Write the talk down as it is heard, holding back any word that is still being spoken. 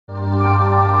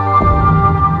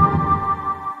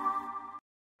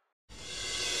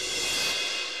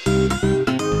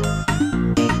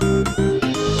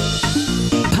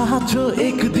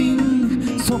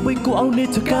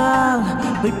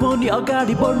चाहँदै पनि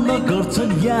अगाडि बढ्न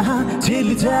गर्छन् यहाँ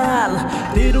झेलझाल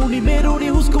तेरो नि मेरो नि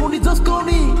उसको नि जसको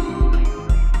नि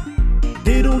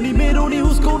तेरो नि मेरो नि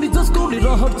उसको नि जसको नि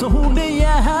रहर हुने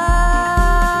यहाँ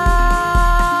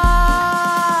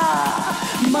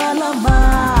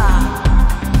मालामाल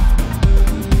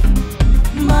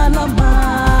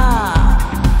मालामाल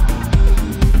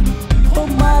ओ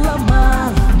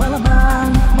मालामाल मालामाल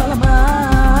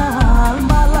मालामाल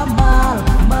मालामाल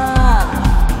माल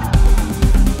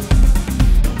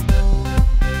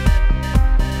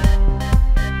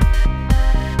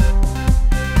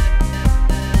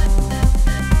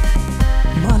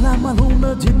मालामाल हुन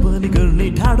जे पनि गर्ने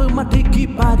ढाडोमा टेकी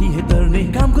पारी हेतर्ने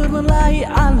काम गर्नलाई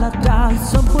आला चाल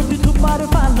सम्पत्ति थुपारे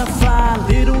पाल्न फाल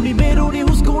तेरो नि मेरो नि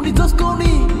उसको नि जसको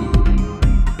नि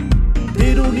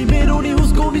तेरो नि मेरो नि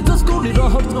उसको नि जसको नि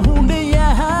रहर हुने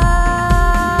यहाँ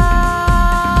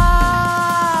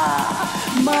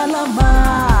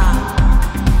मालामाल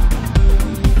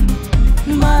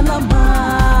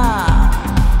मालामाल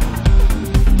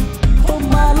ओ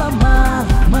मालामाल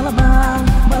मालामाल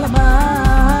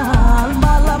मालामाल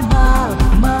मालामाल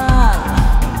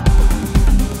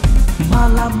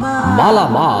मालामाल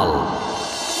मालामाल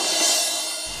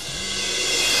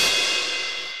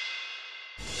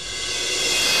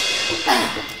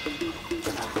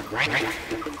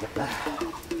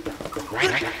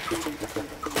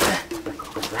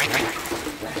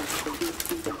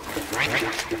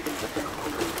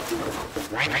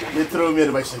यत्रो उमेर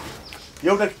भइसक्यो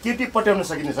एउटा केटी पट्याउन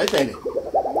सकिन्छ है तैँले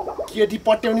केटी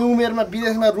पट्याउने उमेरमा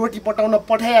विदेशमा रोटी पटाउन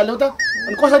पठाइहाल्यो त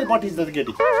अनि कसरी पठाइन्छ त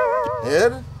केटी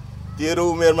हेर तेरो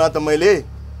उमेरमा त मैले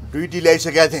ड्युटी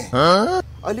ल्याइसकेका थिएँ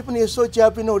अहिले पनि यसो चिया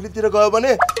पिन होटलतिर गयो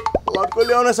भने अर्को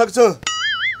ल्याउन सक्छु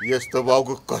यस्तो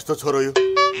बाउको कस्तो छोरो यो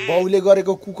बाउले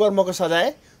गरेको कुकर्मको सजाय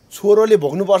छोरोले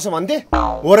भोग्नुपर्छ भन्थे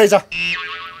हो रहेछ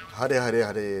हरे हरे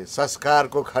हरे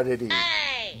संस्कारको खडेरी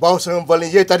बाउसँग बोल्ने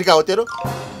यही तरिका हो तेरो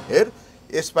हेर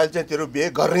यसपालि चाहिँ तेरो बिहे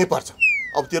गर्नै पर्छ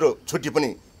अब तेरो छुट्टी पनि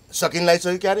सकिन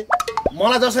लागिसक्यो क्या अरे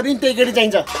मलाई जसरी त्यही केटी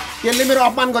चाहिन्छ त्यसले मेरो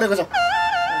अपमान गरेको छ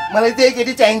मलाई त्यही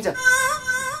केटी चाहिन्छ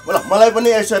ल मलाई पनि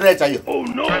ऐश्वर्या चाहियो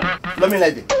ल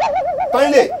मिलाइदे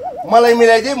तैँले मलाई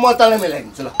मिलाइदे म तँलाई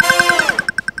मिलाइदिन्छु ल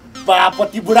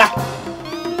बापति बुढा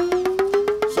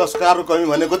संस्कारको कमी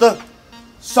भनेको त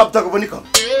शब्दको पनि कमी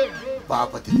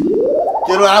बापति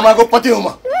तेरो आमाको पति हो म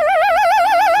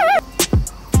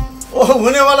ओ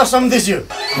हुनेवाला सम्झियो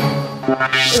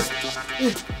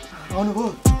आउनुभयो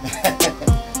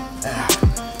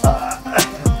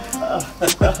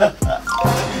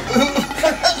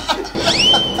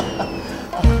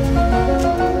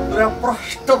पुरा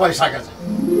प्रष्ट भइसकेको छ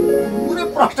पुरै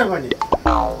प्रष्ट भने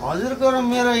हजुरको र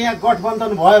मेरो यहाँ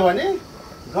गठबन्धन भयो भने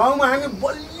गाउँमा हामी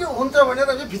बलियो हुन्छ भनेर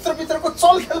भित्रभित्रको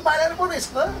चलखेल पारेर पो रहेछ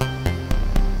त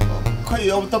खै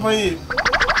अब तपाईँ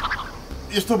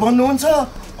यस्तो भन्नुहुन्छ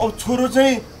अब छोरो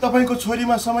चाहिँ तपाईँको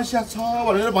छोरीमा समस्या छ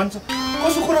भनेर भन्छ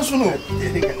कसो कुरा सुन्नु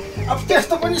अब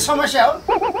त्यस्तो पनि समस्या हो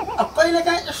अब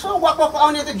कहिलेकाहीँ यसो वाक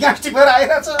आउने त ग्यास्ट्रिक भएर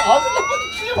आइरहेछ हजुरले पनि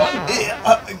के भन्नु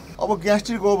अब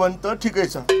ग्यास्ट्रिक हो भने त ठिकै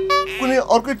छ कुनै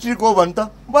अर्कै ट्रिक हो भने त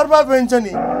बर्बाद भइन्छ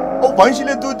नि अब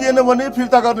भैँसीले दुध दिएन भने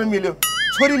फिर्ता गर्न मिल्यो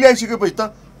छोरी ल्याइसकेपछि त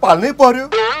पाल्नै पर्यो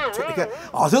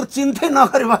हजुर चिन्तै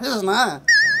नगरी बस्नुहोस् न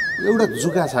एउटा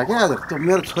जुका छ क्या हजुर त्यो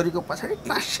मेरो छोरीको पछाडि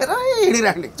टाँसेर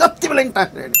हिँडिराख्ने जति बेला नि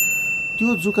टाँसेर हिँड्ने त्यो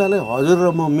जुकालाई हजुर र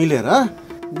म मिलेर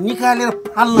निकालेर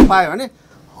फाल्न पायो भने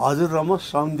हजुर र म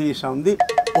सम्धि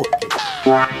ओके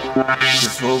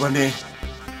त्यसो हो भने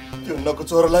त्यो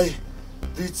नकोचोरलाई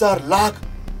 2-4 लाख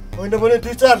होइन भने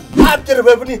 2-4 लाख तिरेर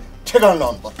भए पनि ठेगान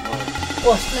लाउनु पर्छ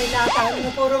कसलाई लाख हाल्नु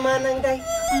पर्यो मानङ दाइ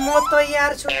म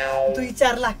तयार छु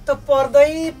 2-4 लाख त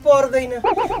पर्दैन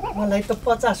मलाई त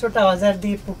 50-वटा हजार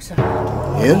दिए पुग्छ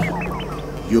हेर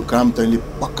यो काम तैँले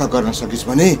पक्का गर्न सकिस्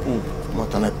भने म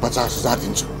तँलाई 50,000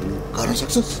 दिन्छु गर्न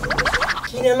सक्छस्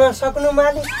किन नसक्नु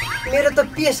मालिक मेरो त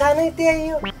पेसा नै त्यही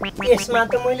हो यसमा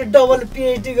त मैले डबल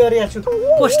पिएचडी गरेको छु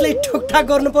कसलाई ठोकठाक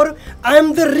गर्नु पर्यो I am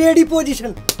the ready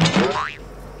position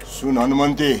सुन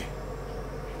हनुमन्ती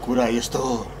कुरा यस्तो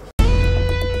हो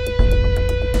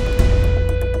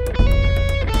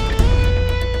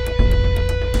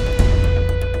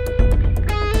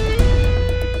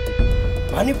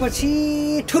भनेपछि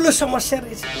ठुलो समस्या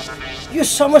रहेछ यो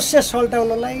समस्या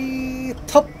सल्टाउनलाई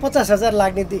थप 50,000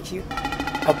 लाग्ने देखियो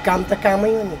अब काम त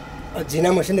कामै हो नि झिना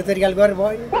मसिनो तरिकाले गरेर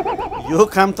भयो यो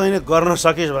काम तैँले गर्न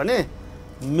सकिस् भने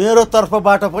मेरो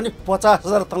तर्फबाट पनि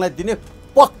 50,000 तँलाई दिने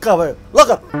पक्का भयो ल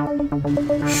गर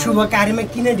शुभ कार्यमा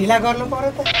किन ढिला गर्नु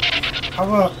पर्यो त अब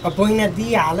बहिना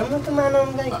दिइहालौँ न त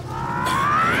मानवलाई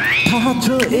थाहा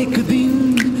छ एक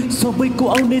दिन सबैको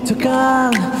आउनेछ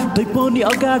काल तै पनि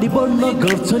अगाडि बढ्न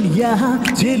गर्छन् यहाँ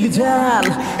झेलझाल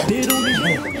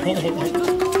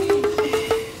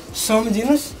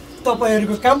सम्झिनुहोस्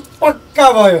तपाईँहरूको काम पक्का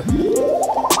भयो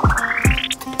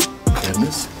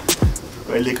हेर्नुहोस्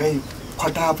कहिलेकाहीँ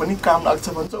फटा पनि काम लाग्छ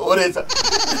भन्छ ओरेछ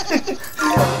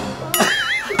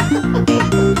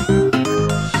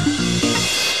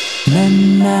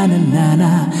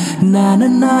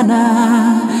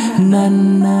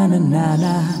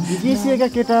विदेशीका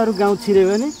केटाहरू गाउँ छिर्यो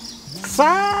भने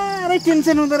साह्रै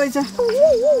टेन्सन हुँदो रहेछ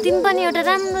तिमी पनि एउटा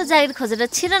राम्रो जागिर खोजेर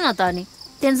छिर न त अनि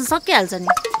टेन्सन सकिहाल्छ नि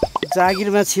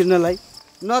जागिरमा छिर्नलाई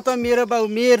न त मेरो बाउ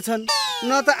मेयर छन्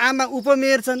न त आमा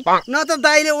उपमेयर छन् न त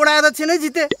दाइले वडा अध्यक्ष नै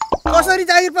जिते कसरी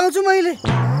जागिर पाउँछु मैले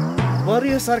बरु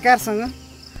यो सरकारसँग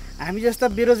हामी जस्ता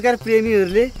बेरोजगार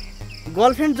प्रेमीहरूले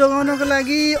गर्लफ्रेन्ड जोगाउनको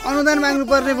लागि अनुदान माग्नु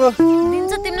पर्ने भयो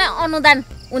दिन्छ तिमीलाई अनुदान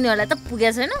उनीहरूलाई त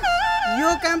पुगेको छैन यो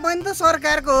काम पनि त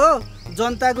सरकारको हो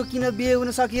जनताको किन बिहे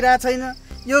हुन सकिरहेको छैन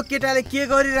यो केटाले के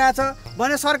गरिरहेछ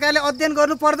भने सरकारले अध्ययन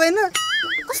गर्नु पर्दैन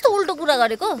कस्तो उल्टो कुरा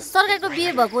गरेको सरकारको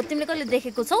बिहे भएको तिमीले कहिले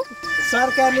देखेको छौ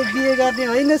सरकारले बिहे गर्ने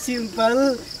होइन सिम्पल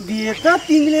बिहे त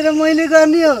तिमीले र मैले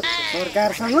गर्ने हो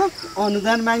सरकारसँग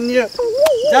अनुदान माग्ने हो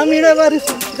जा मिडो गरी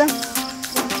जा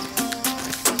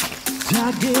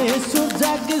जागेश्वर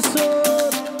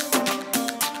जागेश्वर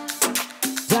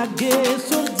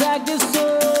जागेश्वर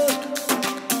जागेश्वर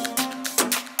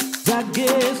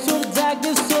जागेश्वर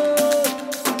जागेश्वर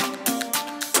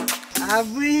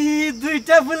अबुई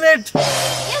दुईटा बुलेट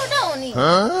एउटा हो नि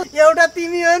एउटा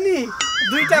तिमी हो नि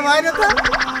दुईटा भएन त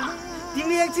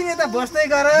तिमी एकछिन यता बस्दै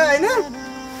गर हैन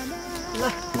ल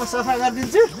म सफा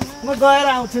गरिदिन्छु म गएर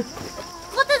आउँछु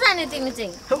कता जाने तिमी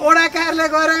चाहिँ ओडा कारले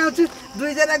गएर आउँछु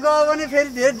दुईजना गयो भने फेरि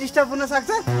धेरै डिस्टर्ब हुन सक्छ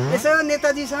यसो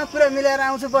नेताजीसँग कुरा मिलाएर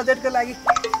आउँछु बजेटको लागि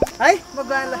है म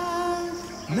गएँ ल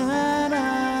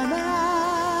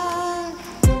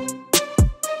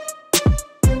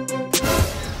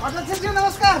अध्यक्षज्यू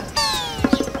नमस्कार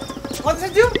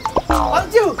अध्यक्षज्यू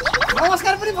अध्यक्षज्यू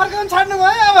नमस्कार पनि फर्काउन छाड्नु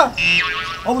भयो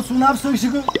अब चुनाव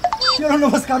सकिसक्यो तेरो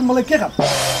नमस्कार मलाई के खाऊ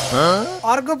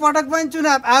अर्को पटक पनि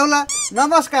चुनाव आउला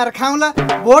नमस्कार खाउला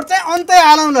भोट चाहिँ अन्तै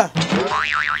हालौँला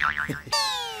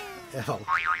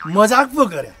मजाक पो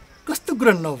गरे कस्तो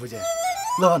कुरा नबुझे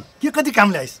ल भन के कति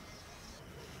काम ल्याइस्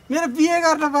मेरो बिहे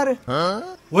गर्न पर्यो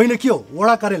होइन के हो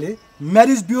वडा कार्यालय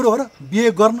म्यारिज ब्युरो हो र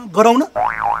बिहे गराउन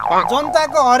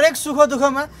जनताको हरेक सुख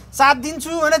दुःखमा साथ दिन्छु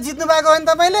भनेर जित्नु भएको हो नि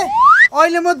तपाईँले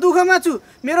अहिले म दुःखमा छु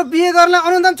मेरो बिहे गर्नलाई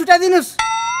अनुदान छुटाइदिनुहोस्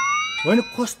होइन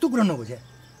कस्तो कुरा नबुझे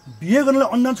बिहे गर्नलाई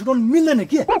अनुदान छुटाउनु मिल्दैन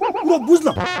के पुरो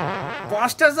बुझ्न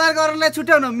भ्रष्टाचार गर्नलाई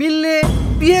छुट्याउन मिल्ने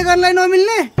बिहे गर्नलाई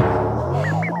नमिल्ने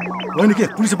होइन के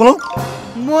पुलिस बोलाऊ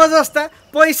म जस्ता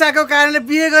पैसाको कारणले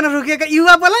बिहे गर्न रोकेका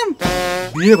युवा बोलाम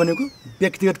बिहे भनेको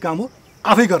व्यक्तिगत काम हो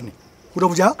आफै गर्ने कुरा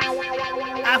बुझा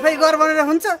आफै गर भनेर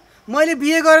हुन्छ मैले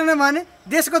बिहे गरेन भने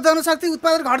देशको जनशक्ति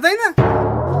उत्पादन घट्दैन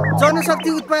जनशक्ति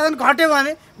उत्पादन घट्यो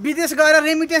भने विदेश गएर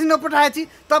रेमिटेन्स नपठाएपछि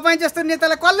तपाईँ जस्तो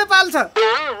नेतालाई कसले पाल्छ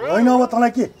होइन अब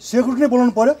तँलाई के सेक्युरिटी नै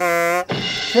बोलाउनु पर्यो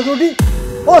सेक्युरिटी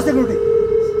ओ सेक्युरिटी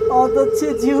अध्यक्ष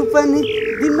ज्यू पनि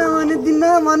दिन्न भने दिन्न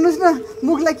भन्नुहोस् न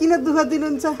मुखलाई किन दुःख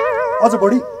दिनुहुन्छ अझ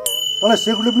बढी तँलाई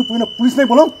सेक्युरिटी पनि पुगेन पुलिस नै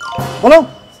बोलाऊ बोलाऊ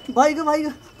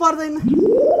भइगयो पर्दैन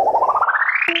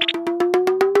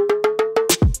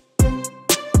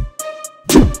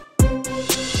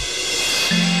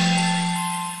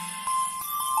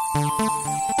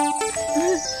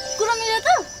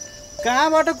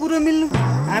कहाँबाट कुरो मिल्नु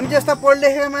हामी जस्ता पढ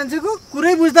लेखेका मान्छेको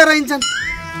कुरै बुझ्दा रहन्छन्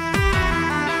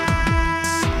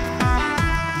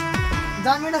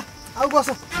जामेडा आऊ बस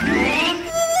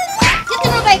के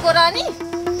तिम्रो बाइक हो र अनि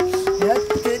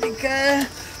तेरिका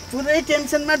पुरै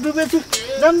टेन्सनमा डुबेछु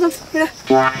जाम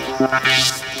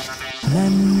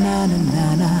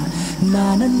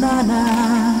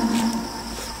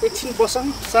एकछिन बसौँ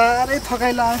साह्रै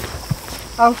थकाइ लाग्यो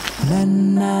आऊ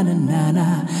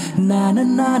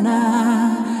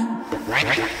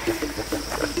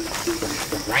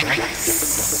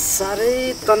साह्रै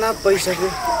तनाव भइसक्यो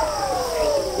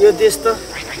यो देश त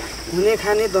हुने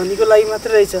खाने धनीको लागि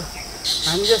मात्रै रहेछ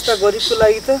हामी जस्ता गरिबको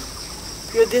लागि त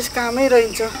यो देश कामै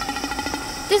रहन्छ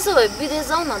त्यसो भए विदेश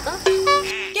जाउँ न त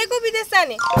के को विदेश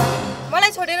जाने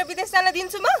मलाई छोडेर विदेश जान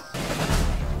दिन्छु म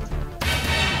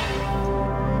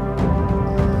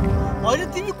होइन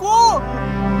तिमी को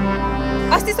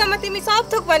अस्तिसम्म तिमी सब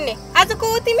थोक भन्ने आज को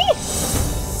हो तिमी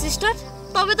सिस्टर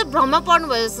तपाईँ त भ्रममा पर्नु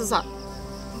भयो जस्तो छ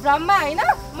भ्रममा होइन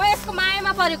म यसको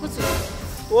मायामा परेको छु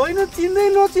होइन चिन्दै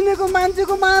नचिनेको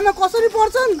मान्छेको मायामा कसरी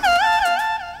पर्छन्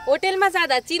होटेलमा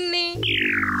जाँदा चिन्ने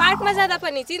पार्कमा जाँदा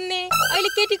पनि चिन्ने अहिले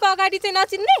केटीको अगाडि चाहिँ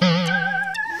नचिन्ने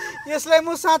यसलाई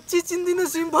म साच्चै चिन्दिनँ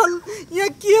सिम्पल। यहाँ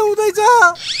के हुँदैछ?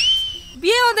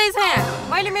 बिहे हुँदैछ यहाँ।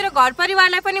 मैले मेरो घर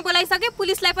परिवारलाई पनि बोलाइसके,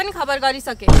 पुलिसलाई पनि खबर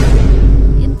गरिसके।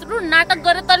 यत्रो नाटक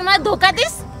गरेर तँ मलाई धोका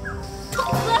दिस?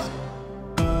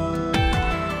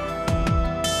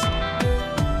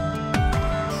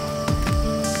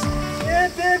 ए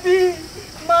देवी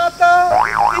माता,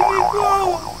 तिमी को?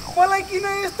 मलाई किन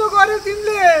यस्तो गर्यो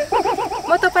तिमीले?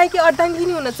 म तपाईँकी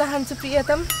अर्धाङ्गिनी हुन चाहन्छु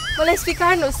प्रियतम। मलाई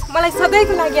स्वीकार्नुहोस्, मलाई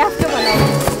सधैँको लागि आफ्नो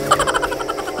बनाउनुहोस्।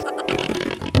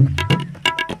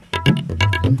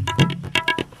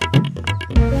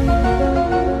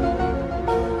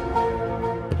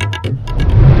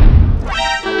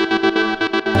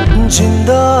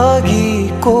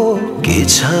 जिन्दगीको के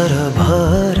छ र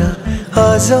भर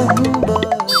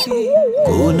अजम्बरी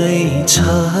कुनै छ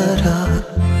र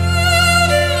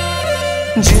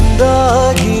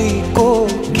जिन्दगीको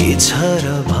के छ र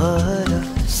भर।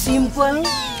 सिम्पल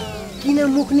किन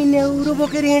मुख नि न्याउरो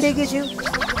बोकेर हिँडेको छौ?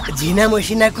 झिना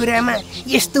मसिना कुरामा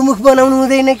यस्तो मुख बनाउनु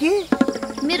हुँदैन कि?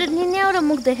 मेरो निन्याउरो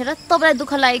मुख देखेर तपाईँलाई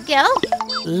दुःख लाग्यो क्या हो?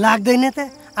 लाग्दैन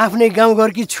त। आफ्नै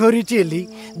गाउँघरकी छोरी चेली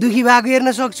दुखी भएको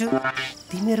हेर्न सक्छु।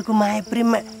 तिमीहरूको माया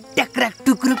प्रेममा ट्याक्राक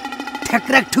टुक्रुक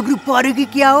ठ्याक्राक ठुक्रुक पर्यो कि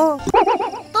क्या हो?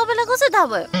 तपाईँलाई कसरी थाहा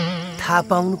भयो? थाहा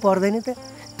पाउनु पर्दैन त।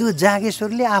 त्यो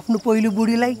जागेश्वरले आफ्नो पहिलो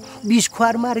बुढीलाई विष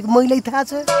खुवार मारेको मैलाई थाहा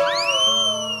छ।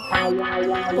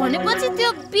 भनेपछि त्यो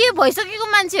बिहे भइसकेको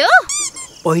मान्छे हो?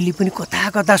 अहिले पनि कता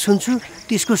कता सुन्छु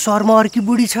त्यसको शर्मा अर्की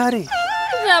बुढी छ अरे।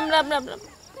 राम राम राम राम,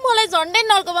 मलाई झन्डै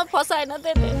नर्कमा फसाएन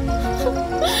त्यसले।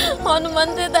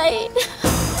 हनुमन्ते दाइ,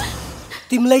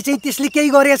 तिमीलाई चाहिँ त्यसले केही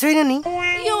गरेको छैन नि?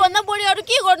 योभन्दा बढी अरू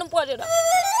के गर्नु पर्यो र?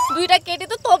 दुईटा केटी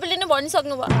त तपाईँले नै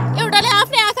भनिसक्नु भयो। एउटाले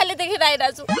आफ्नै आँखाले देखेर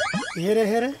आइरहेको छु। हेर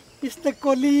हेर, यस्ता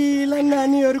कलिला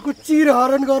नानीहरूको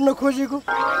चिरहरण गर्न खोजेको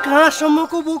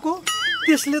कहाँसम्मको बोको?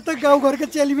 त्यसले त गाउँघरको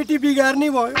चेलीबेटी बिगार्ने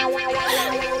भयो।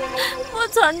 म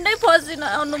झन्डै फसिन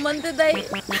हनुमन्ते दाइ।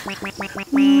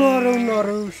 नरौ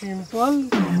नरौ सिम्पल,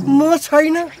 म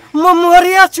छैन, म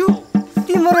मरिया छु।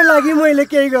 तिम्रो लागि मैले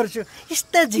केही गर्छु।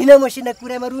 यस्ता झिना मसिना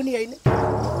कुरामा रुनी होइन।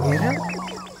 हेर,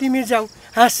 तिमी जाऊ,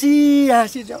 हाँसी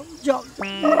हाँसी जाऊ जाऊ।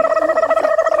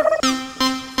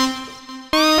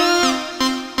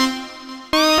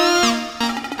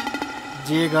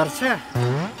 जे गर्छ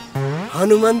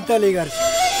हनुमन्तले गर्छ।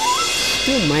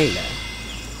 त्यो माइला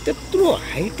त्यत्रो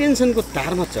हाई टेन्सनको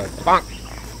तारमा चढ्दा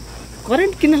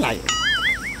करेन्ट किन लाग्यो?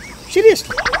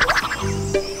 सिरियसली?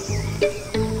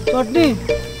 चट्नी,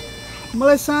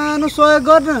 मलाई सानो सहयोग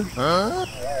गर्न।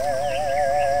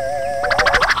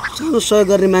 सानो सहयोग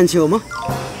गर्ने मान्छे हो म?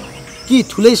 कि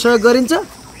ठुलै सहयोग गरिन्छ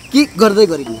कि गर्दै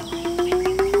गरिन्न?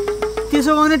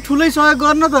 त्यसो भने ठुलै सहयोग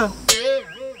गर्न त।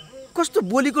 कस्तो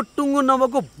बोलीको टुङ्गो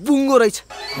नभएको बुङ्गो रहेछ।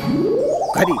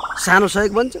 घरि सानो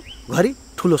सहयोग बन्छ, घरि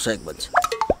ठुलो सहयोग बन्छ।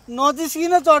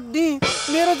 नजिस्किन चट्नी,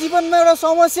 मेरो जीवनमा एउटा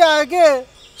समस्या आयो के।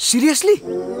 सिरियसली?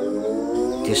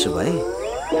 त्यसो भए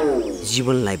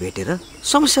जीवनलाई भेटेर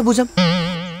समस्या बुझौँ।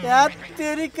 यार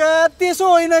तेरिका, त्यसो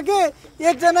होइन के।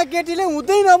 एकजना केटीले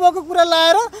हुँदै नभएको कुरा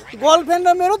लाएर गर्लफ्रेन्ड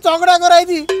र मेरो झगडा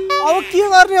गराइदिए। अब के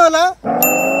गर्ने होला?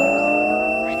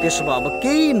 त्यसो भए अब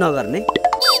केही नगर्ने,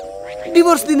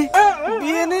 डिभोर्स दिने।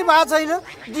 बिहे नै भएको छैन,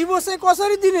 डिभोर्स चाहिँ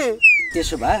कसरी दिने?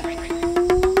 त्यसो भए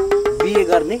बिहे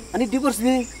गर्ने अनि डिभोर्स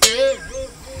दिने।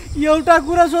 एउटा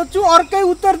कुरा सोध्छु, अर्कै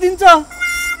उत्तर दिन्छ।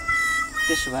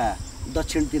 त्यसो भए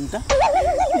दक्षिण दिन त?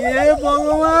 ए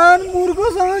भगवान्,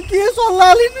 मूर्खसँग के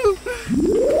सल्लाह लिनु?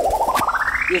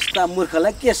 यस्ता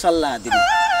मूर्खलाई के सल्लाह दिनु?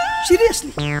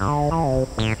 सिरियसली?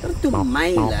 तर त्यो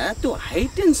माइला त्यो हाई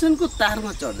टेन्सनको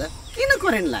तारमा चढ्दा किन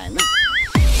करेन्ट लागेन?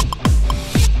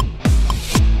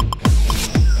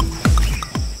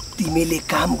 तिमीले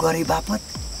काम गरे बापत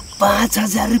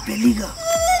 5000 रुपियाँ लिग।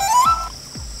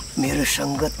 मेरो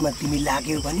सङ्गतमा तिमी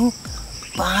लाग्यौ भने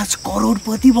 5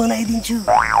 करोडपति बनाइदिन्छु।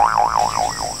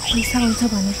 पैसा हुन्छ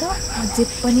भने त जे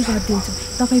पनि गरिदिन्छु।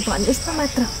 तपाईँ भन्नुहोस् न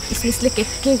मात्र, यसले के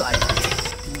गर्छ?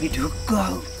 तिमी ढुक्क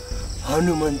हौ,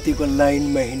 हनुमन्तीको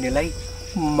लाइनमा हिँड्नेलाई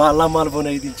मालामाल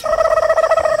बनाइदिन्छु।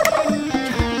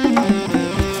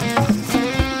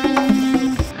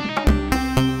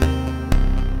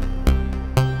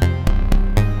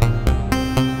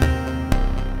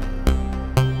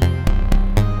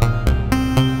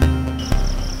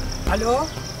 हेलो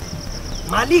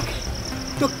मालिक,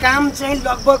 त्यो काम चाहिँ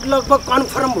लगभग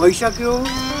कन्फर्म भइसक्यो।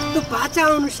 त्यो बाचा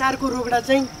अनुसारको रोगडा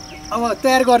चाहिँ अब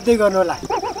तयार गर्दै गर्नु होला।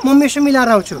 म मेसो मिलाएर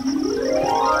आउँछु।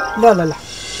 ल ल ल।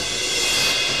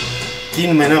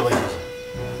 3 महिना भयो।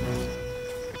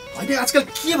 होइन आजकल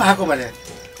के भएको भने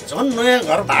झन् नयाँ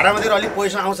घर भाडामा दिएर अलिक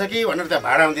पैसा आउँछ कि भनेर त्यहाँ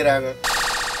भाडामा दिइरहेको।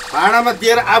 भाडामा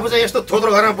दिएर आफू चाहिँ यस्तो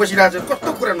थोत्रो घरमा बसिरहेको छ।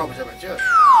 कस्तो कुरा नबुझे मान्छे।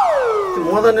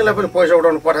 मदनले पनि पैसा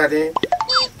उठाउनु पठाएको थिएँ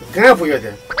कहाँ पुग्यो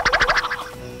त्यहाँ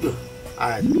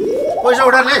आयो पैसा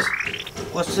उठाएर ल्याइस्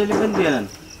कसैले पनि दिएनन्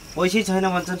पैसै छैन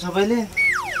भन्छन् सबैले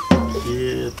के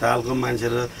तालको मान्छे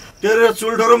र तेरो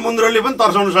चुल्ठो र मुन्द्रोले पनि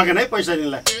तर्साउनु सकेन है पैसा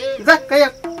दिनलाई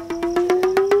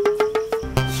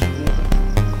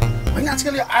होइन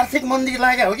आजकल यो आर्थिक मन्दी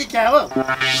लागेको हो कि क्या हो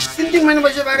 3 महिना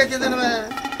पैसा बाँडे दिँदैन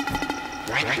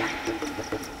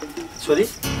छोरी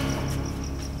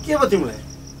के भयो तिमीलाई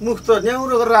मुख त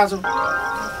न्याउरो गरेर आएको छौ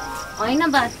होइन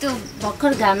बा त्यो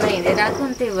भर्खर घाममा हिँडेर आएको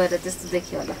नि त्यही भएर त्यस्तो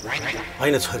देखियो होला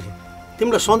होइन छोरी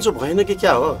तिमीलाई सन्चो भएन कि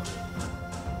क्या हो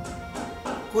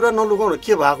कुरा नलुकाउन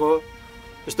के भएको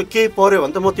यस्तो केही पर्यो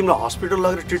भने त म तिमीलाई हस्पिटल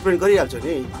लगेर ट्रिटमेन्ट गरिहाल्छु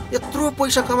नि यत्रो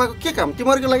पैसा कमाएको के काम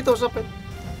तिमीहरूको लागि त हो सबै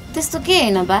त्यस्तो के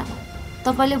होइन बा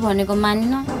तपाईँले भनेको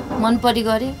मानिन मन परी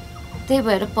गरे त्यही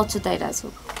भएर पछुताइरहेको छु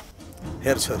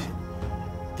हेर छोरी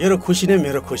तेरो खुसी नै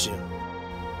मेरो खुसी हो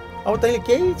अब तैँले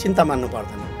केही चिन्ता मान्नु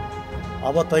पर्दैन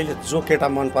अब तैँले जो केटा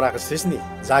मन पराएको छिस् नि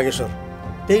जागेश्वर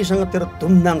त्यहीसँग तेरो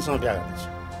धुमधामसँग बिहा गर्दैछु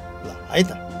ल है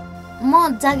त म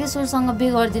जागेश्वरसँग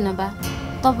बिहे गर्दिनँ बा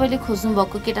तपाईँले खोज्नु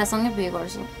भएको केटासँगै बिहे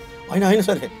गर्छु होइन होइन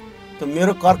सर त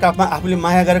मेरो करकापमा आफूले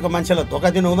माया गरेको मान्छेलाई धोका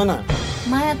दिनु हुँदैन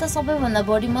माया त सबैभन्दा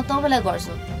बढी म तपाईँलाई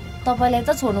गर्छु तपाईँलाई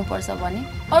त छोड्नुपर्छ भने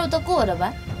अरू त को हो र बा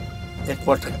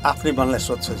एकपल्ट आफ्नै मनलाई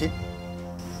सोध्छु कि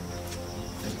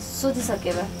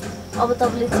सोधिसके बा अब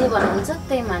तपाईँले जे भन्नुहुन्छ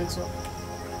त्यही मान्छु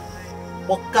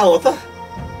पक्का हो त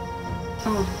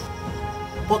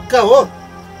पक्का हो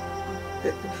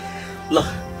ल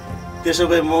त्यसो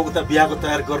भए म उता बिहाको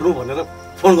तयार गर्नु भनेर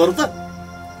फोन गरौँ त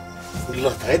ल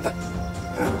त है त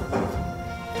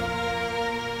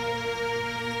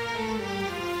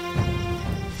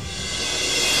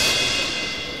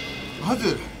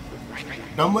हजुर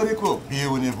डम्बरेको बिहे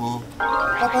हुने भयो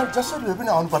तपाईँ जसरी भए पनि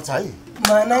आउनुपर्छ है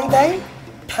मानाङ दाई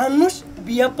ठान्नुहोस्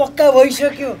बिहा पक्का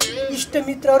भइसक्यो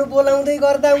इष्टमित्रहरू बोलाउँदै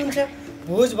गर्दा हुन्छ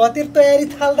भोज भतेर तयारी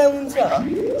थाल्दा हुन्छ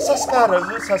संस्कार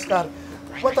हजुर संस्कार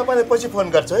म तपाईँलाई पछि फोन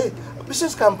गर्छु है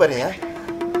विशेष काम परे यहाँ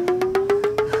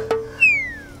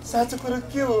साँचो कुरो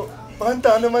के हो भन्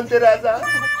त हनुमन्ते राजा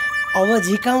अब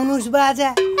झिकाउनुहोस् बाजा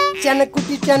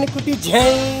च्यानकुटी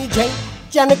झ्याइ झ्याइ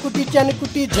च्यानकुटी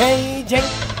झ्याइ झ्याइ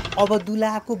अब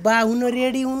दुलाको बा हुन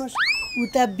रेडी हुनुहोस्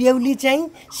उता बेहुली चाहिँ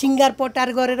सिङ्गार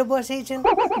पटार गरेर बसेछन्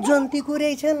जन्तीको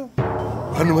रहेछन्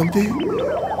हनुमन्ते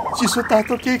चिसो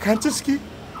तातो केही खान्छस्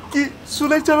कि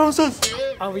सुलै चलाउँछस्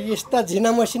अब यस्ता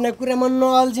झिना मसिना कुरामा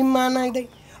नअल्झिम मानाइँदै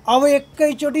अब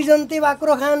एकैचोटि जन्ती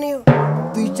बाक्रो खाने हो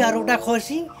 2-4वटा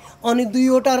खसी अनि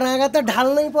 2वटा राँगा त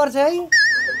ढाल्नै पर्छ है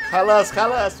खालास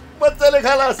खालास मजाले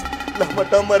खालास ल म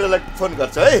डम्बरेलाई फोन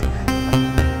गर्छु है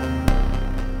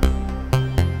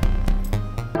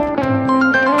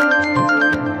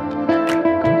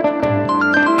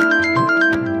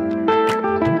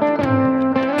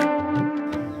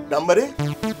डम्बरे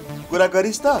कुरा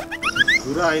गरिस् त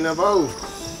कुरा होइन बाउ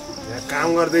यहाँ काम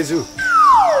गर्दैछु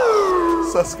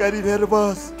संस्कारी भएर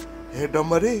बस हे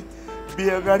डम्बरे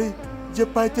बिहे अगाडि जे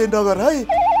पाए त्यही नगर है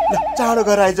ल चाँडो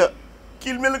घर आइज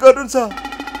किलमेल गर्नु छ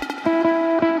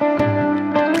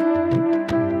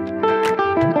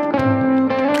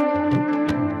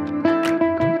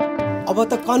अब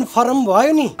त कन्फर्म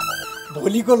भयो नि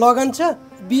भोलिको लगन छ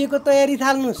बिहेको तयारी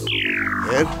थाल्नुहोस्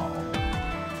हेर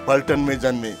पल्टनमै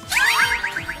जन्मे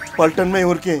पल्टनमै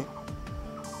हुर्के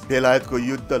बेलायतको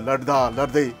युद्ध लड्दा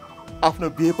लड्दै आफ्नो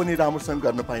बिहे पनि राम्रोसँग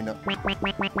गर्न पाइन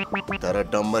तर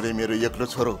डम्बरे मेरो एक्लो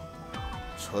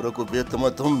छोरोको बिहे त म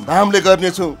धुमधामले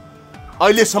गर्नेछु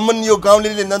अहिलेसम्म यो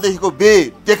गाउँलेले नदेखेको बिहे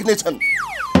देख्ने छन्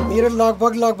मेरो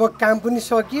लगभग काम पनि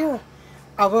सकियो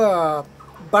अब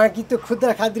बाँकी त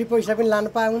खुद्रा खाद्री पैसा पनि लानु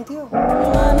पाए हुन्थ्यो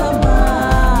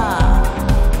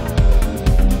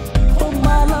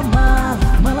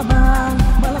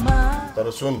तर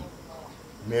सुन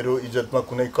मेरो इज्जतमा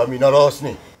कुनै कमी नरहोस्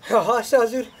नि हस्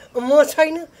हजुर म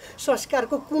छैन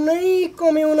संस्कारको कुनै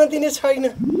कमी हुन दिने छैन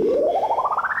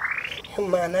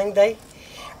मानाङ दाई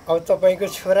अब तपाईँको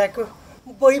छोराको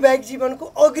वैवाहिक जीवनको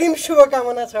अग्रिम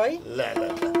शुभकामना छ है ल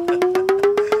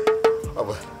अब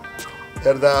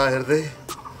हेर्दा हेर्दै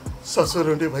ससुर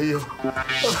हुने भइयो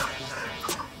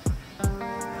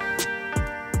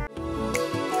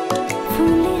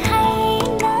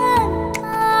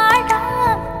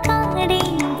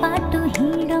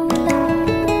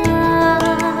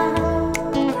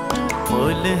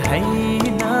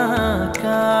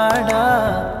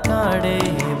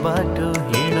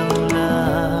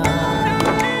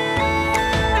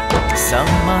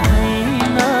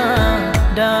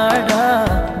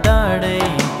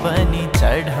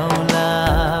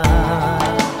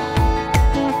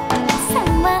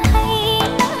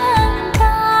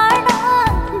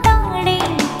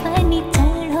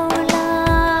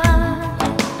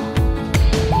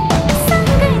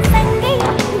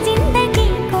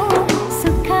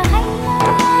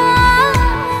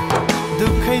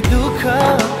दुःख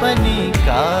पनि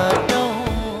काटौँ।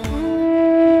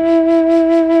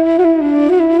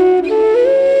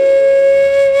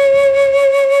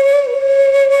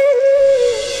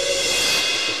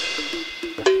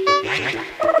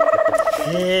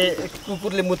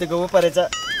 कुकुरले मुतेको पो परेछ।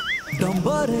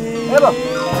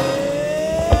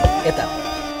 यता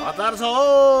हतार छ हो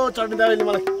चट्नी दाइले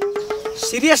मलाई।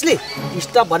 सिरियसली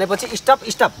स्टप भनेपछि स्टप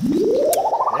स्टप।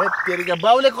 ए तेरिका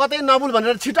बाउले कतै नबुल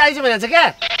भनेर छिटो आइज भनेछ क्या।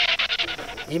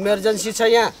 इमर्जेन्सी छ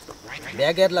यहाँ,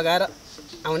 ब्यागेर लगाएर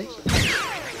आउने।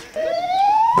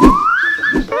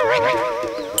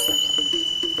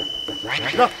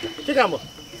 ल के काम हो?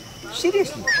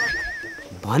 सिरियसली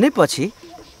भनेपछि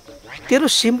तेरो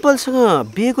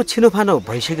सिम्पलसँग बिहेको छिनोफानो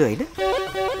भइसक्यो होइन?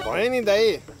 भयो नि दाइ,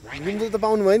 निम्तो त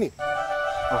पाउनु भयो नि।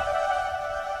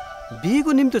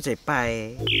 बिहेको निम्तो चाहिँ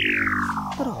पाए,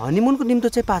 तर हनीमुनको निम्तो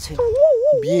चाहिँ पाएको छैन।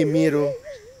 बिहे मेरो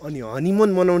अनि हनीमुन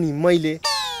मनाउने मैले,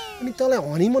 अनि तँलाई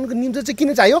हनीमुनको निम्तो चाहिँ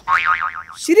किन चाहियो?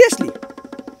 Seriously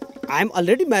I am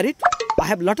already married, I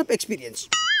have lot of experience.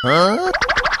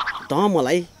 त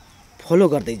मलाई फलो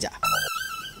गर्दै जा,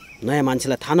 नयाँ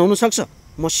मान्छेलाई थाहा नहुन सक्छ,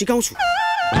 म सिकाउँछु।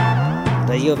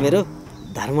 र यो मेरो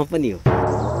धर्म पनि हो।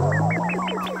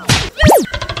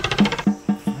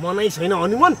 मनै छैन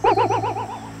हनीमुन?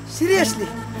 सिरियसली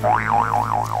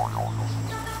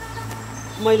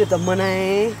मैले त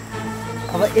मनाएँ।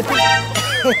 अब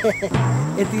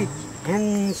यति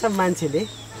ह्यान्डसम मान्छेले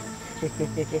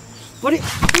पनि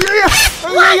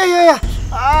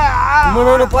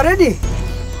मनाउनु पर्यो नि।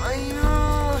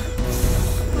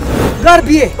 गर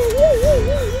बिहे।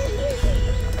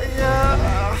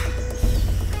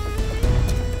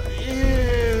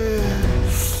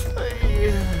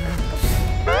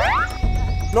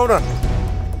 लौ न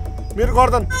मेरो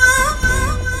गर्दन,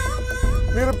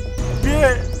 मेरो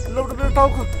बिहे, लौ न मेरो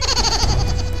टाउको,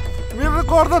 मेरो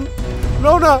गर्दन,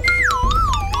 लौ न।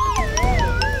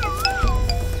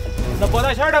 ल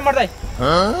बधाई छ डम्बर दाइ।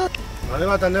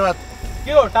 धन्यवाद धन्यवाद।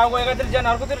 के हो टाउको एकातिर ज्यान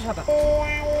अर्कोतिर छ त?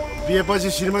 बिहेपछि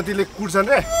श्रीमतीले कुट्छन्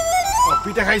रे,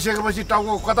 पिठा खाइसकेपछि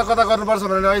टाउको कता कता गर्नुपर्छ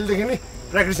भनेर अहिलेदेखि नि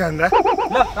प्र्याक्टिस हान र।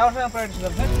 ल राम्रोसँग प्र्याक्टिस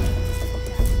गर्छ।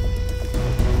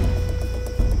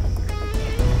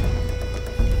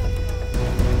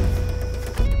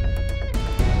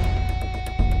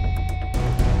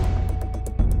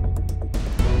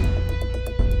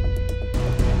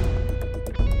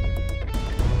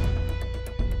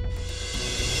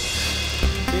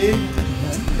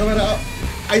 तपाईँहरू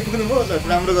आइपुग्नु भयो? ल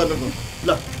राम्रो गर्नुभयो। ल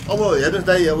अब हेर्नुहोस्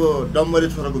दाइ, अब डम्बरे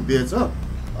छोराको बिहे छ।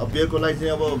 अब बिहेको लागि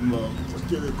चाहिँ अब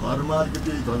घरमा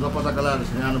अलिकति झन्झपचाका लगाएर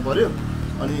सिँगार्नु पऱ्यो।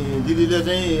 अनि दिदीले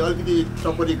चाहिँ अलिकति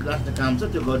टपरी काट्ने काम छ,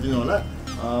 त्यो गरिदिनु होला।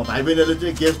 भाइ बहिनीहरूले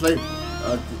चाहिँ गेस्टलाई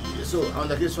यसो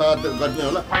आउँदाखेरि स्वागत गरिदिनु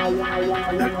होला।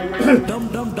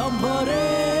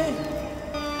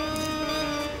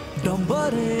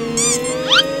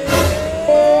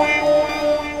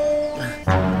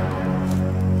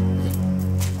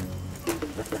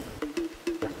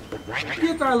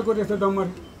 के चालको रहेछ डम्बर?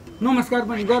 नमस्कार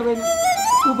पनि गर्दैन,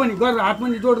 ऊ पनि गरेर हात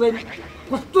पनि जोड्दैन।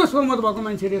 कस्तो सहमत भएको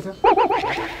मान्छे रहेछ।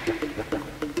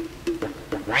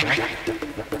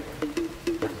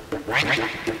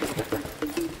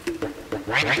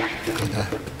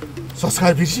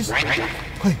 संस्कार बिर्सिस?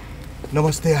 खै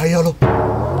नमस्ते हाई हेलो।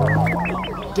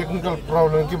 टेक्निकल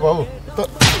प्रब्लम के भयो त?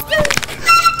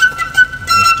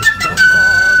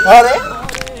 अरे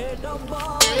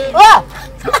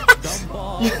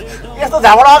यस्तो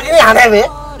झापड अघि नै हाने भए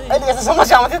अहिले यस्तो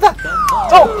समस्या आउँथ्यो त?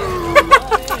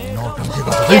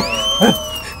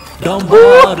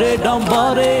 डम्बरे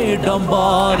डम्बरे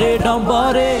डम्बरे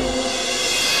डम्बरे।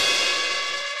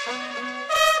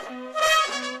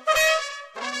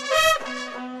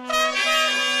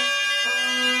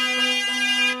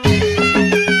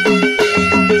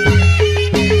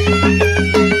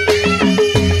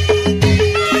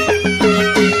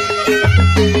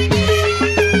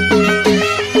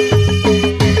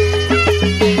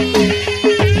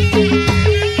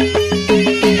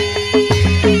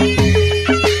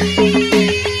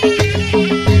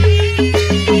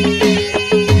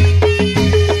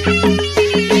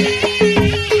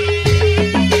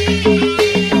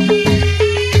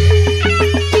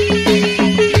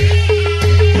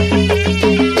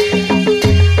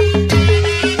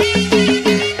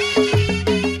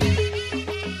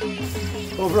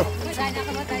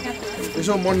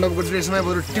 मण्डपको ड्रेसमा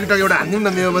बरु टिकटक एउटा हान्दिउँ न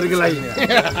मेयोभरिको लागि।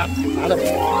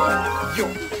 यो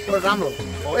राम्रो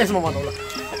हो, यसमा बनाउ ल।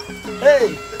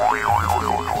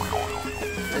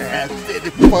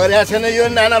 परेको छैन यो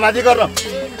नानाभाती गरेर।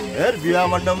 हेर विवाह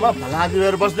मण्डपमा भलादी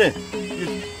भएर बस्ने,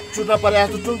 चुट्न परे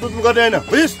जस्तो चुनचुन गर्ने होइन,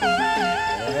 बुझिस्?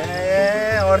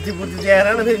 ए अर्थी बुद्धि दिएर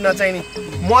न फेरि नचाहिने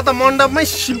म त मण्डपमै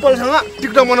सिम्पलसँग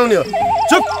टिकटक बनाउने हो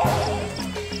चुप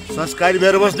संस्कारी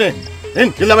भएर बस्ने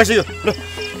हिँड ढिला भइसक्यो ल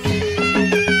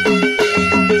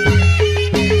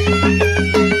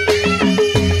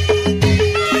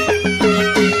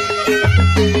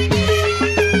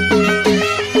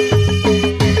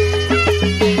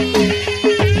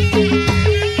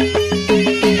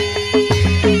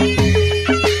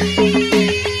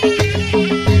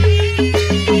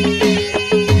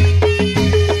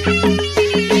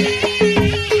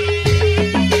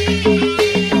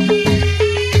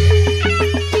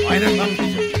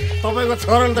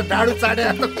छोराले त डाडु चाटे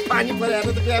पानी परेर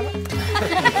त बिहामा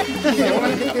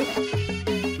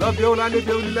ल बेहुलाले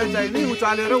बेहुलीलाई चाहिँ नि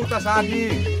उचालेर उता सार्ने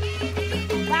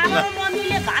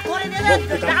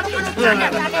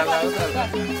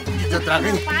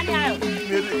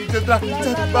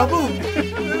बाबु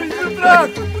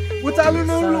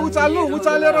उचाल्नु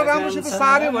उचालेर राम्रोसित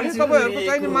सार्यो भने तपाईँहरूको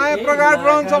चाहिँ माया प्रगाड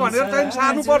रहन्छ भनेर चाहिँ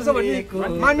सार्नुपर्छ भन्ने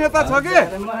मान्यता छ के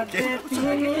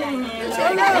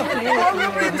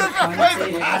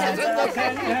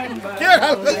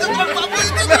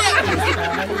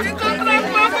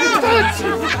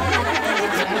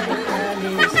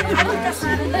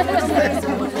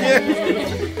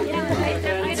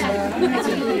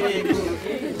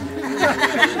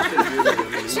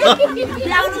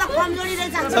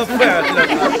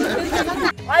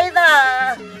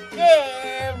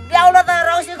ब्याउलो त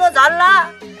रौसीको झल्ला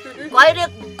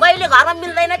कहिले घरमा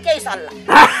मिल्दैन केही सल्लाह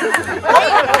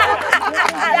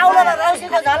ब्याउलो त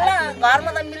रौसीको झल्ला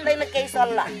घरमा त मिल्दैन केही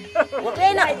सल्लाह हो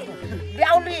त्यही न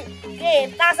ब्याउली के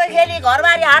तासा खेली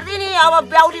घरबारी हार्दिने अब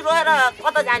ब्याउली रोएर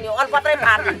कता जाने हो अलपत्रै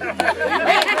पार्दिने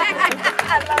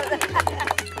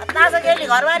तासा खेली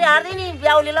घरबारी हार्दिने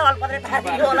ब्याउलीलाई अलपत्रै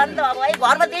पार्दिने होला नि त अब है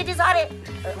घरमा त्यति छ अरे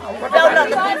ब्याउलीलाई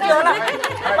त त्यति होला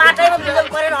बाटैमा बिजन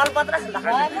परेर अलपत्र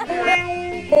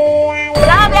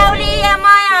ब्याउली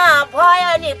माया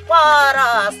भयो नि पर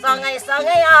सँगै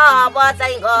सँगै अब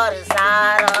चाहिँ घर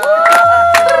सार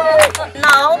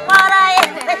नौ पर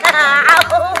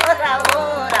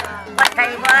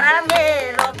पठाइबाट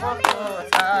मेरो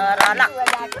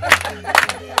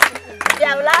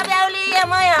ब्याउला ब्याउली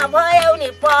माया भयो नि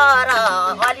पर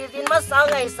अलि दिनमा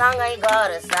सँगै सँगै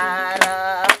घर सार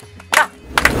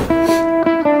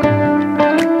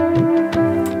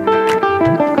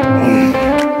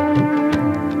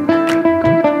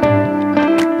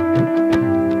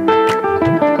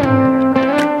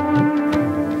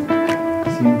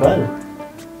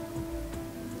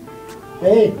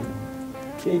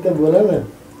केही त बोल न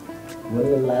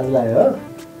बोल्न लाज लाग्यो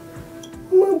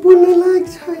म बोल्न लायक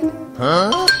छैन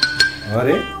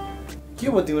अरे के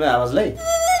भयो तिम्रो आवाजलाई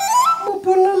म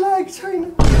बोल्न लायक छैन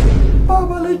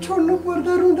बाबालाई छोड्नु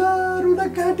पर्दा रुँदा रुँदा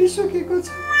काटिसकेको छ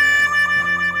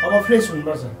अब फ्रेस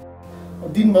हुनुपर्छ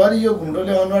दिनभरि यो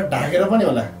घुम्टोले अनुहार ढाकेर पनि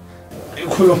होला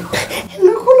खोलो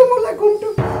नखोलो मलाई घुम्टो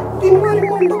दिनभरि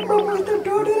मण्डपमा बस्दा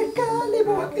डढेर काले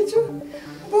भएकै छु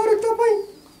बरु तपाईँ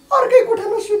अर्कै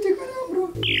कोठामा सुतेको राम्रो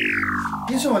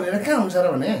त्यसो भनेर कहाँ हुन्छ र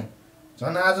भने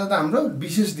झन् आज त हाम्रो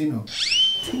विशेष दिन हो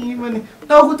तिमी पनि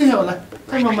टाउको त्यही होला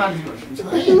खै म मालिस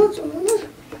गर्छु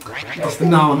जस्तो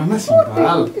नआउन न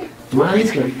सिम्पल मालिस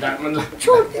गरी डाक्न ल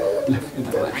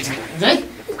जाई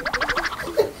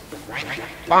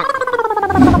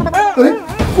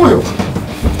को हो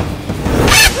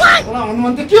होला भन्नु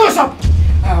के हो सब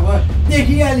अब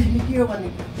देखिहालिस् नि के हो भन्ने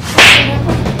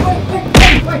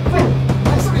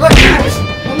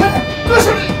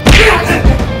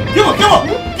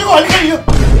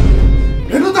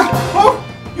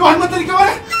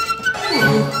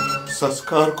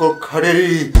संस्कारको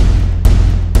खडेरी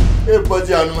ए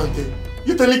बजे हनुमन्ते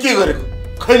यो तैँले के गरेको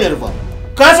खै मेरो बुवा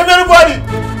कहाँ छ मेरो बुहारी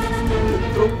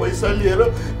यत्रो पैसा लिएर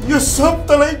यो सब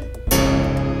तँलाई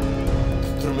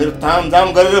यत्रो मेरो तामझाम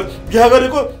गरेर बिहा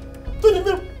गरेको तैँले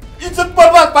मेरो इज्जत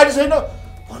बर्बाद पारी छैन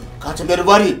भन कहाँ छ मेरो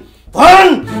बुहारी भन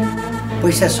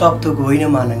पैसा सब थोक होइन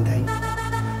मानन दाइ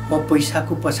म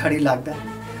पैसाको पछाडि लाग्दा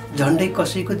झन्डै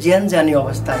कसैको ज्यान जाने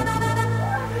अवस्था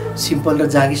आयो सिम्पल र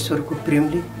जागेश्वरको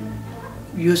प्रेमले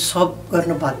यो सब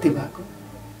गर्न बाध्य भएको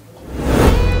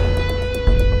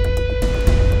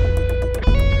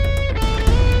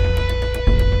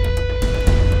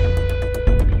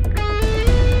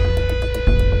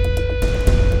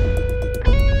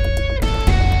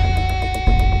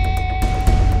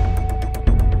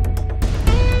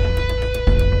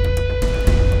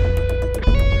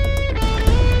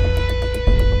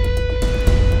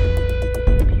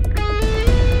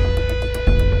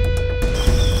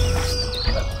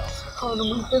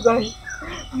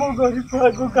म गरिब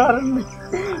भएको कारणले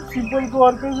सिम्पलको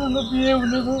अर्कैसँग बिहे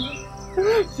हुने भयो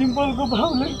सिम्पलको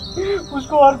भाउले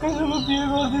उसको अर्कैसँग बिहे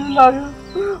गरिदिनु लाग्यो।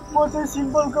 म चाहिँ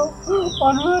सिम्पलको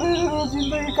अनुहार हेरेर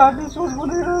जिन्दगी काट्ने सोच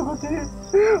बनाइरहेको थिएँ।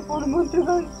 हनुमन्ती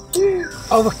दाइ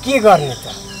अब के गर्ने त?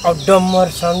 अब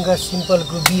डम्बरसँग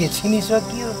सिम्पलको बिहे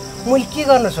छिनिसक्यो, मैले के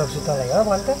गर्न सक्छु तँलाई हो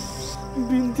भन् त?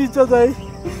 बिन्ती छ दाइ,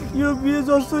 यो बिहे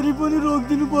जसरी पनि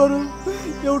रोकिदिनु पर्यो।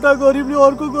 एउटा गरिबले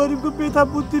अर्को गरिबको पेथा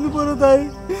पुत्तिनु पर्यो दाइ।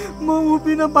 म ऊ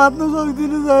बिना बाँच्न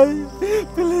सक्दिनँ दाइ।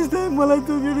 प्लिज दाइ, मलाई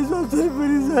त्यो केटी जसरी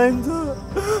पनि चाहिन्छ,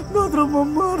 नत्र म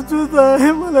मर्छु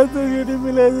दाइ। मलाई त्यो केटी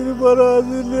मिलाइदिनु पर्यो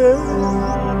हजुरले।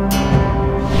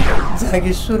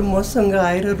 जागेश्वर मसँग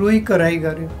आएर रोइ कराई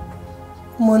गर्यो।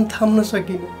 मन थाम्न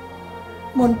सकिनँ,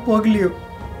 मन पग्लियो।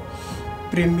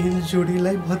 प्रेमिल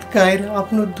जोडीलाई भत्काएर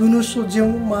आफ्नो दुनो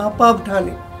सोझ्याउनु महापाप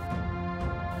ठाने।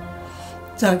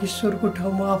 जागेश्वरको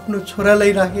ठाउँमा आफ्नो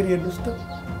छोरालाई राखेर हेर्नुहोस् त।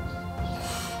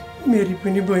 मेरी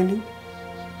पनि बहिनी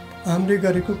हामीले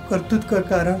गरेको कर्तुतका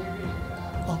कारण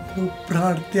आफ्नो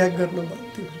प्राण त्याग गर्न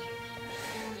बाध्य भयो।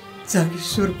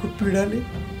 जागेश्वरको पीडाले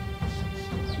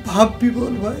भाव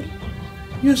विभोल भएर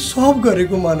यो सब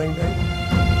गरेको मानिँदैन।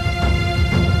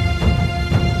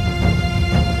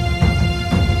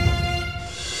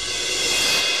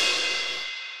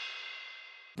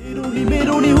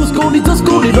 उसको नि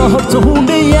जसको नि रहर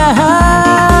हुने यहाँ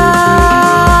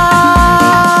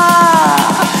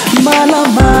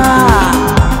मालामाल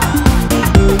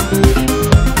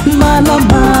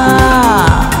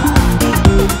मालामाल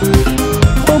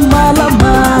ओ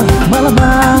मालामाल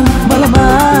मालामाल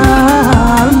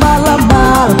मालामाल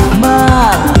मालामाल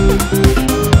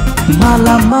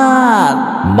मालामाल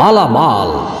मालामाल